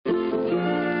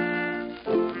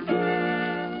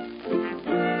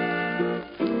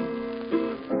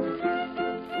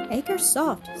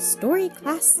Makersoft Story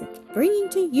Classic, bringing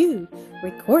to you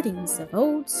recordings of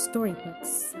old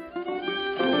storybooks.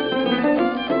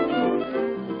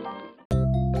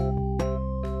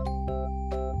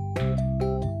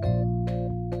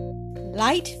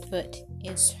 Lightfoot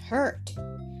is hurt.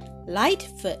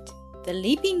 Lightfoot, the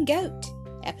Leaping Goat,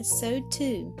 Episode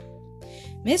 2.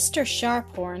 Mr.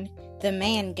 Sharphorn, the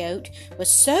man-goat, was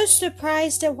so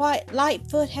surprised at what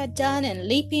Lightfoot had done in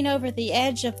leaping over the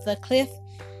edge of the cliff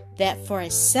that for a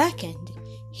second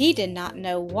he did not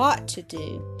know what to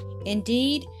do.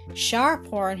 Indeed,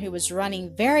 Sharphorn, who was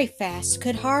running very fast,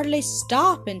 could hardly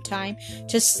stop in time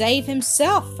to save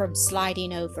himself from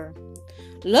sliding over.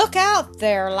 "Look out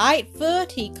there,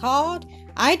 Lightfoot," he called.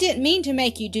 "I didn't mean to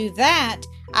make you do that.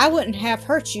 I wouldn't have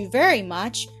hurt you very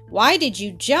much. Why did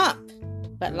you jump?"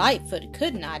 But Lightfoot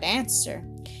could not answer.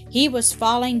 He was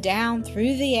falling down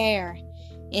through the air.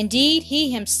 Indeed,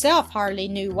 he himself hardly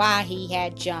knew why he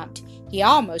had jumped. He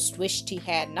almost wished he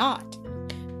had not.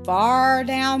 Far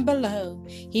down below,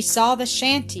 he saw the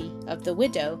shanty of the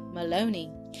widow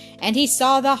Maloney, and he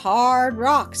saw the hard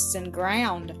rocks and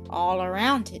ground all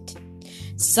around it.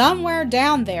 Somewhere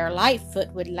down there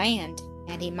Lightfoot would land,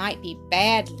 and he might be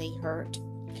badly hurt,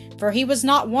 for he was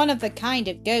not one of the kind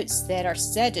of goats that are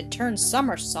said to turn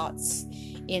somersaults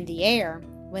in the air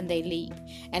when they leap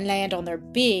and land on their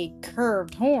big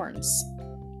curved horns.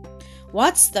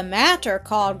 "What's the matter?"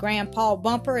 called Grandpa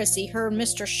Bumper as he heard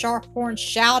Mr. Sharphorn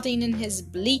shouting in his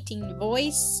bleating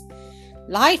voice.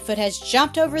 "Lightfoot has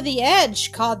jumped over the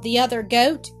edge," called the other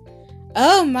goat.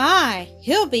 "Oh my,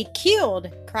 he'll be killed,"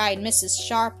 cried Mrs.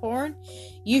 Sharphorn.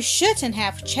 "You shouldn't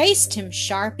have chased him,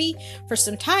 Sharpie," for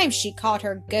sometimes she called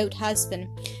her goat husband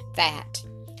that.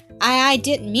 I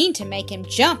didn't mean to make him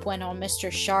jump," went on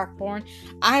Mr. Sharphorn.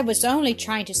 "I was only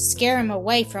trying to scare him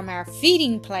away from our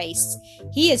feeding place.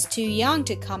 He is too young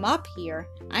to come up here.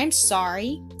 I'm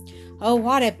sorry." "Oh,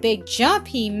 what a big jump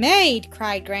he made!"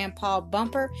 cried Grandpa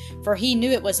Bumper, for he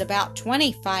knew it was about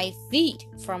 25 feet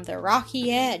from the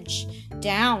rocky edge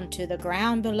down to the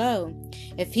ground below.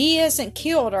 "If he isn't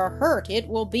killed or hurt, it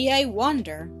will be a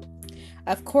wonder."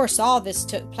 Of course, all this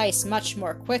took place much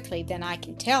more quickly than I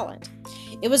can tell it.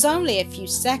 It was only a few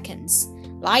seconds.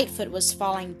 Lightfoot was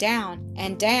falling down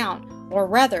and down, or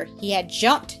rather, he had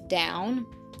jumped down.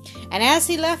 And as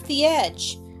he left the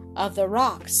edge of the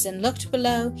rocks and looked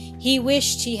below, he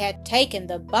wished he had taken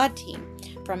the butting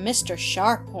from Mr.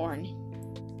 Sharphorn.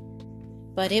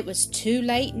 But it was too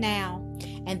late now.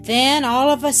 And then, all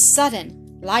of a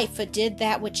sudden, Lightfoot did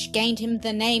that which gained him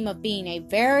the name of being a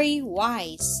very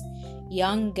wise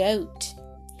young goat.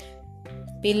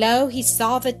 Below, he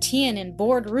saw the tin and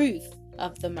board roof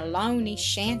of the Maloney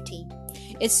shanty.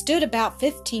 It stood about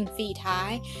 15 feet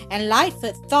high, and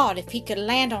Lightfoot thought if he could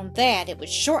land on that, it would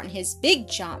shorten his big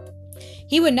jump.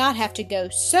 He would not have to go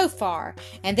so far,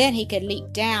 and then he could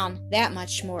leap down that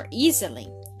much more easily.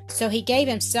 So he gave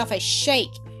himself a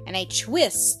shake and a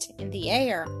twist in the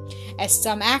air, as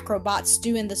some acrobats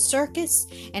do in the circus,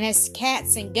 and as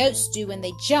cats and goats do when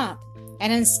they jump.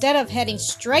 And instead of heading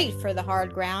straight for the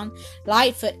hard ground,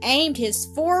 Lightfoot aimed his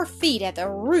 4 feet at the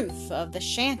roof of the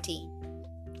shanty.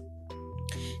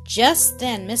 Just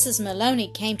then Mrs. Maloney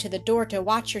came to the door to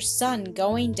watch her son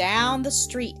going down the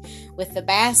street with the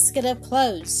basket of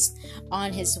clothes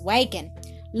on his wagon.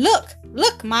 "Look,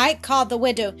 look, Mike," called the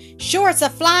widow. "Sure it's a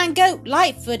flying goat,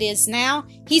 Lightfoot is now.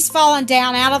 He's fallen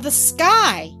down out of the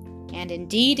sky." And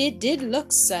indeed it did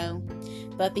look so.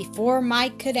 But before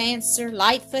Mike could answer,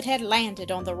 Lightfoot had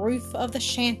landed on the roof of the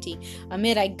shanty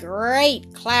amid a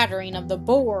great clattering of the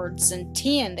boards and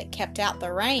tin that kept out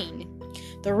the rain.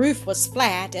 The roof was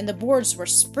flat and the boards were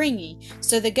springy,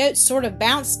 so the goat sort of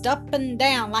bounced up and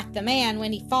down like the man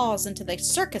when he falls into the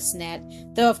circus net,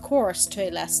 though of course to a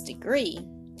less degree.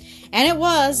 And it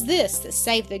was this that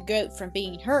saved the goat from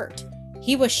being hurt.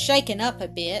 He was shaken up a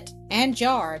bit and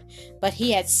jarred, but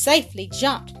he had safely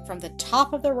jumped from the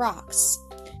top of the rocks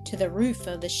to the roof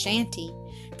of the shanty.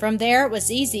 From there it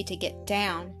was easy to get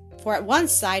down, for at one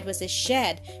side was a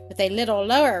shed with a little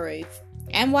lower roof,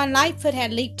 and when Lightfoot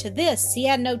had leaped to this, he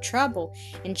had no trouble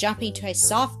in jumping to a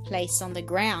soft place on the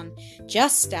ground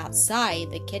just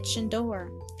outside the kitchen door.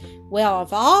 "Well,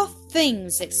 of all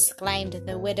things," exclaimed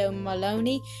the widow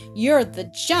Maloney, "you're the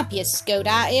jumpiest goat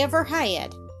I ever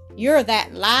had. You're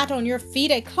that light on your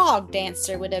feet a clog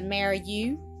dancer would admire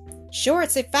you. Sure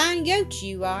it's a fine goat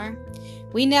you are."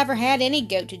 "We never had any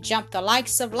goat to jump the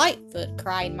likes of Lightfoot,"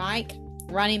 cried Mike,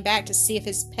 running back to see if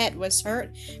his pet was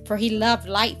hurt, for he loved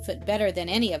Lightfoot better than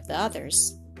any of the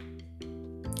others.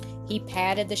 He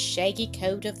patted the shaggy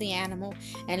coat of the animal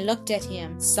and looked at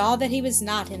him, saw that he was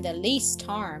not in the least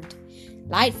harmed.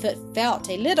 Lightfoot felt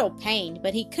a little pain,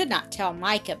 but he could not tell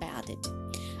Mike about it.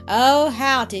 "Oh,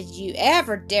 how did you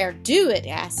ever dare do it?"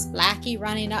 asked Blackie,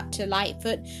 running up to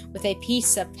Lightfoot with a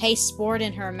piece of pasteboard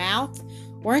in her mouth.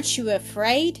 "Weren't you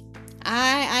afraid?"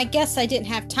 I guess I didn't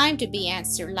have time to be,"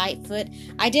 answered Lightfoot.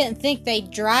 "I didn't think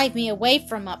they'd drive me away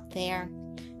from up there."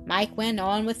 Mike went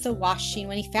on with the washing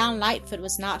when he found Lightfoot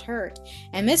was not hurt,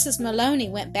 and Mrs. Maloney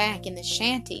went back in the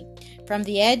shanty. From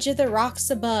the edge of the rocks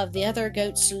above, the other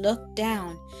goats looked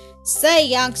down. "Say,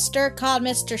 youngster," called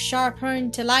Mr.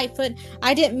 Sharphorn to Lightfoot,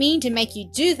 "I didn't mean to make you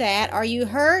do that. Are you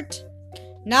hurt?"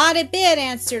 "Not a bit,"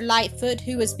 answered Lightfoot,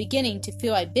 who was beginning to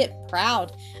feel a bit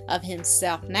proud of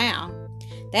himself now.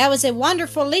 "That was a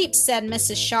wonderful leap," said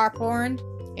Mrs. Sharphorn.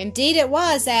 "Indeed it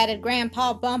was," added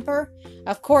Grandpa Bumper.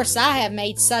 "Of course I have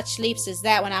made such leaps as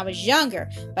that when I was younger,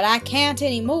 but I can't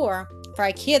any more, for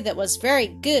a kid that was very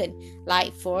good,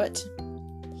 Lightfoot."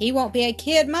 "He won't be a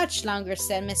kid much longer,"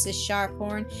 said Mrs.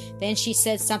 Sharphorn. Then she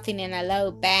said something in a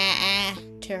low "bah"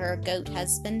 to her goat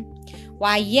husband.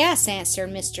 "Why, yes,"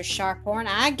 answered Mr. Sharphorn,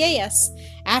 "I guess,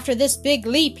 after this big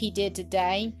leap he did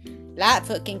today,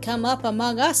 Lightfoot can come up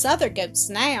among us other goats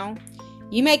now.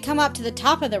 You may come up to the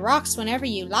top of the rocks whenever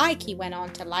you like," he went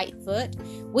on to Lightfoot.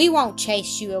 "We won't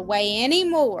chase you away any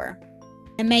more."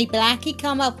 "And may Blackie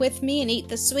come up with me and eat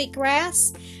the sweet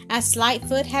grass?" asked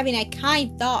Lightfoot, having a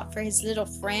kind thought for his little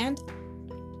friend.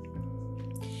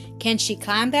 "Can she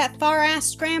climb that far?"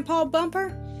 asked Grandpa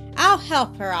Bumper. "I'll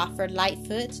help her," offered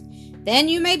Lightfoot. "Then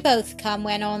you may both come,"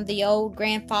 went on the old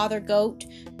grandfather goat,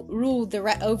 ruled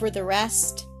over the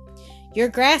rest. "Your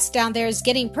grass down there is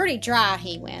getting pretty dry,"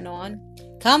 he went on.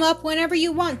 "Come up whenever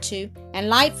you want to, and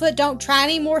Lightfoot, don't try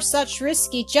any more such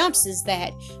risky jumps as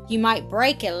that. You might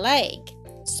break a leg."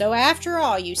 So after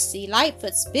all, you see,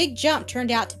 Lightfoot's big jump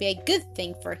turned out to be a good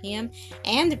thing for him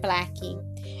and Blackie.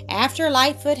 After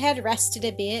Lightfoot had rested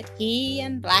a bit, he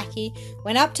and Blackie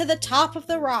went up to the top of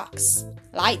the rocks,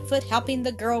 Lightfoot helping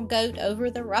the girl goat over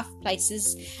the rough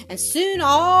places, and soon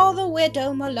all the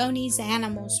Widow Maloney's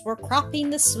animals were cropping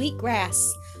the sweet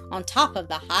grass on top of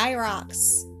the high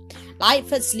rocks.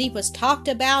 Lightfoot's leap was talked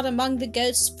about among the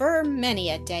goats for many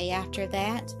a day after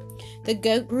that. The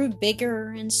goat grew bigger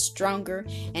and stronger,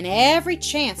 and every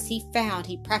chance he found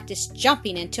he practiced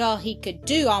jumping until he could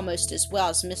do almost as well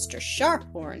as Mr.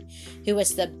 Sharphorn, who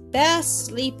was the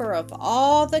best leaper of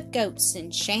all the goats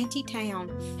in Shantytown,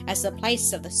 as the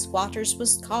place of the squatters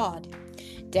was called.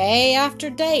 Day after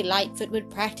day, Lightfoot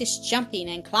would practice jumping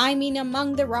and climbing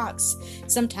among the rocks,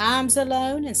 sometimes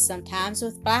alone and sometimes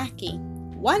with Blackie.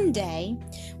 One day,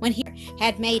 when he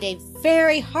had made a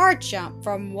very hard jump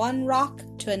from one rock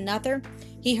to another,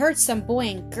 he heard some boy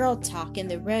and girl talk in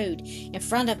the road in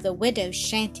front of the widow's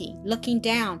shanty. Looking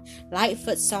down,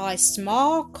 Lightfoot saw a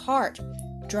small cart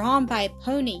drawn by a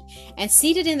pony, and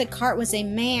seated in the cart was a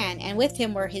man, and with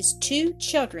him were his 2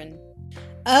 children.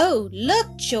 "Oh,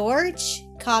 look, George,"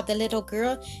 called the little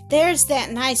girl. "There's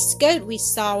that nice goat we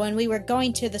saw when we were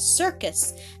going to the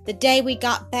circus the day we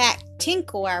got back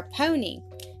Tinkle, our pony."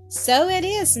 "So it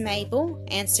is, Mabel,"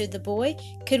 answered the boy.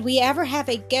 "Could we ever have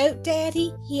a goat,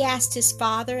 Daddy?" he asked his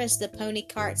father as the pony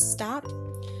cart stopped.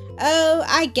 "Oh,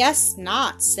 I guess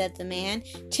not," said the man.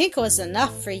 "Tinkle is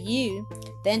enough for you."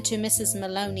 Then to Mrs.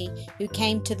 Maloney, who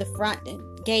came to the front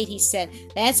gate, he said,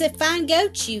 "That's a fine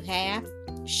goat you have."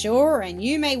 "Sure, and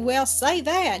you may well say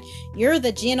that. You're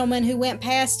the gentleman who went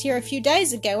past here a few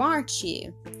days ago, aren't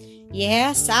you?"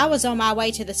 "Yes, I was on my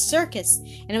way to the circus,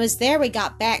 and it was there we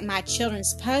got back my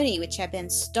children's pony, which had been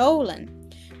stolen."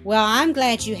 "Well, I'm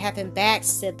glad you have him back,"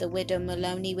 said the Widow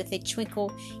Maloney with a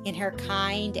twinkle in her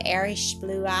kind, airish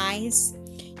blue eyes.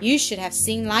 "You should have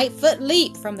seen Lightfoot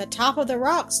leap from the top of the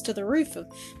rocks to the roof of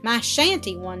my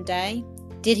shanty one day."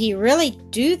 "Did he really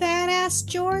do that?" asked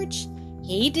George.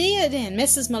 "He did, and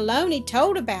Mrs. Maloney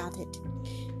told about it."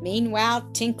 Meanwhile,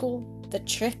 Tinkle, the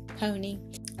trick pony,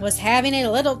 was having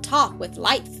a little talk with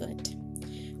Lightfoot.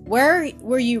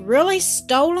 Were you really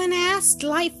stolen?" asked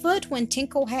Lightfoot when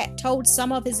Tinkle had told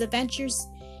some of his adventures.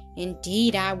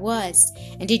 "Indeed I was.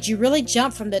 And did you really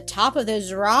jump from the top of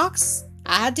those rocks?"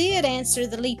 "I did,"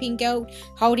 answered the leaping goat,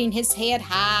 holding his head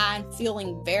high and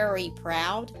feeling very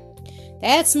proud.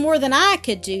 "That's more than I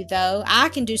could do, though. I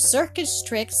can do circus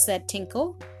tricks," said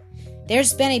Tinkle.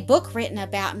 "There's been a book written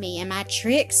about me and my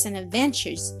tricks and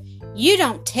adventures." "You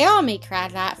don't tell me,"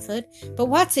 cried Lightfoot. "But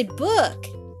what's a book?"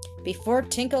 Before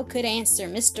Tinkle could answer,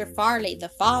 Mr. Farley, the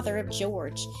father of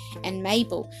George and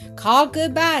Mabel, called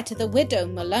goodbye to the Widow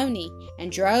Maloney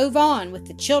and drove on with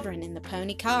the children in the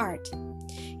pony cart.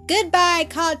 "Goodbye,"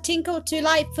 called Tinkle to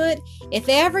Lightfoot. "If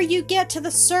ever you get to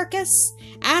the circus,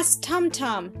 ask Tum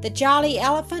Tum, the jolly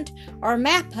elephant, or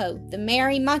Mappo, the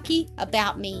merry monkey,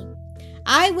 about me."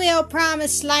 "I will,"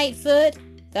 promised Lightfoot,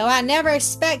 "though I never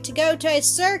expect to go to a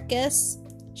circus."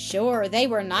 "Sure, they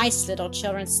were nice little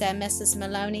children," said Mrs.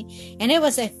 Maloney, "and it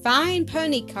was a fine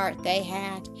pony cart they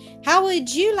had. How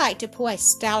would you like to pull a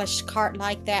stylish cart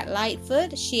like that,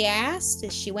 Lightfoot?" she asked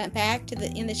as she went back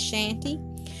in the shanty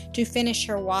to finish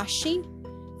her washing.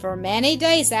 For many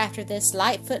days after this,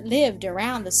 Lightfoot lived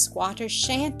around the squatter's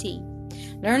shanty,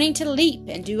 learning to leap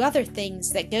and do other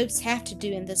things that goats have to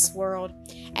do in this world.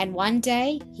 And one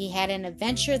day he had an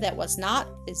adventure that was not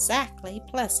exactly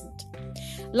pleasant.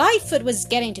 Lightfoot was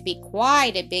getting to be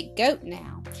quite a big goat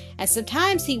now, and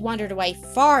sometimes he wandered away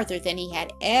farther than he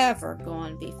had ever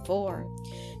gone before.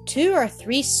 2 or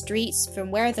 3 streets from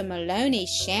where the Maloney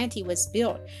shanty was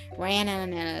built ran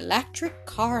an electric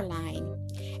car line.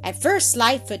 At first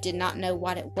Lightfoot did not know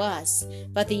what it was,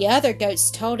 but the other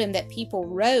goats told him that people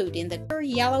rode in the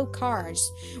yellow cars,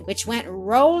 which went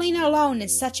rolling along in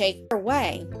such a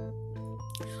way.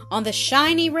 On the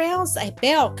shiny rails, a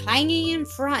bell clanging in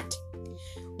front.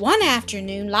 One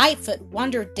afternoon, Lightfoot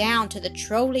wandered down to the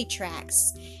trolley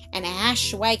tracks. An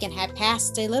ash wagon had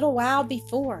passed a little while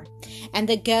before, and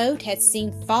the goat had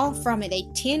seen fall from it a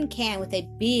tin can with a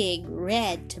big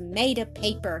red tomato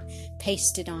paper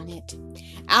pasted on it.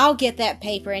 "I'll get that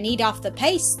paper and eat off the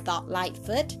paste," thought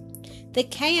Lightfoot. The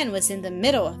can was in the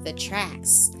middle of the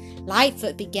tracks.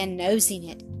 Lightfoot began nosing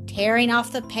it, tearing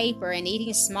off the paper and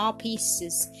eating small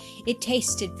pieces. It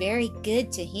tasted very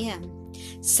good to him.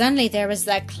 Suddenly there was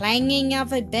the clanging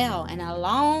of a bell, and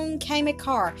along came a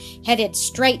car, headed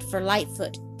straight for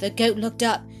Lightfoot. The goat looked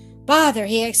up. "Bother,"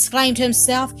 he exclaimed to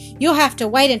himself. "You'll have to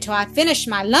wait until I finish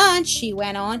my lunch," he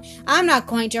went on. "I'm not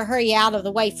going to hurry out of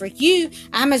the way for you.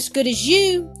 I'm as good as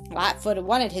you." Lightfoot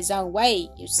wanted his own way,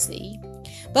 you see.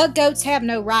 But goats have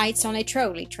no rights on a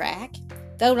trolley track.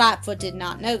 Though Lightfoot did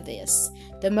not know this,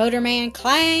 the motorman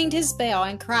clanged his bell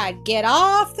and cried, "Get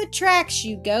off the tracks,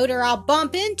 you goat, or I'll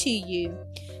bump into you."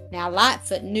 Now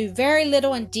Lightfoot knew very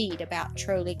little indeed about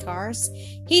trolley cars.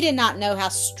 He did not know how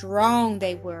strong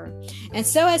they were, and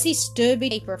so as he stood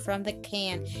with paper from the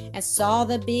can and saw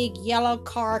the big yellow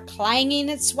car clanging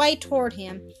its way toward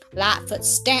him, Lightfoot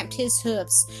stamped his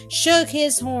hoofs, shook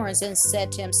his horns, and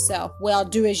said to himself, "Well,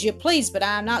 do as you please, but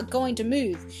I'm not going to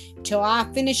move till I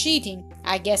finish eating.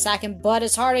 I guess I can butt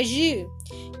as hard as you."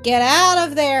 "Get out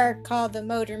of there," called the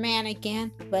motorman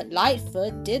again, but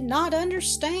Lightfoot did not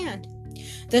understand.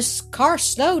 The car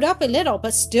slowed up a little,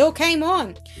 but still came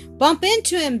on. "Bump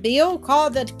into him, Bill,"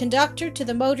 called the conductor to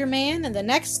the motorman, and the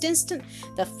next instant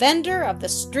the fender of the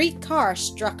streetcar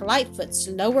struck Lightfoot's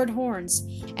lowered horns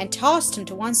and tossed him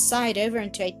to one side over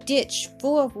into a ditch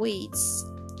full of weeds.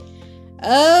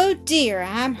 "Oh dear,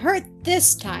 I'm hurt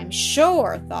this time,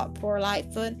 sure," thought poor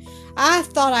Lightfoot. "I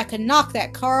thought I could knock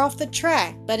that car off the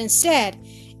track, but instead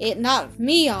it knocked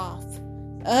me off.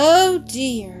 Oh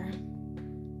dear."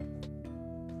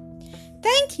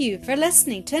 Thank you for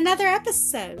listening to another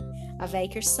episode of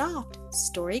Acresoft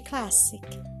Story Classic.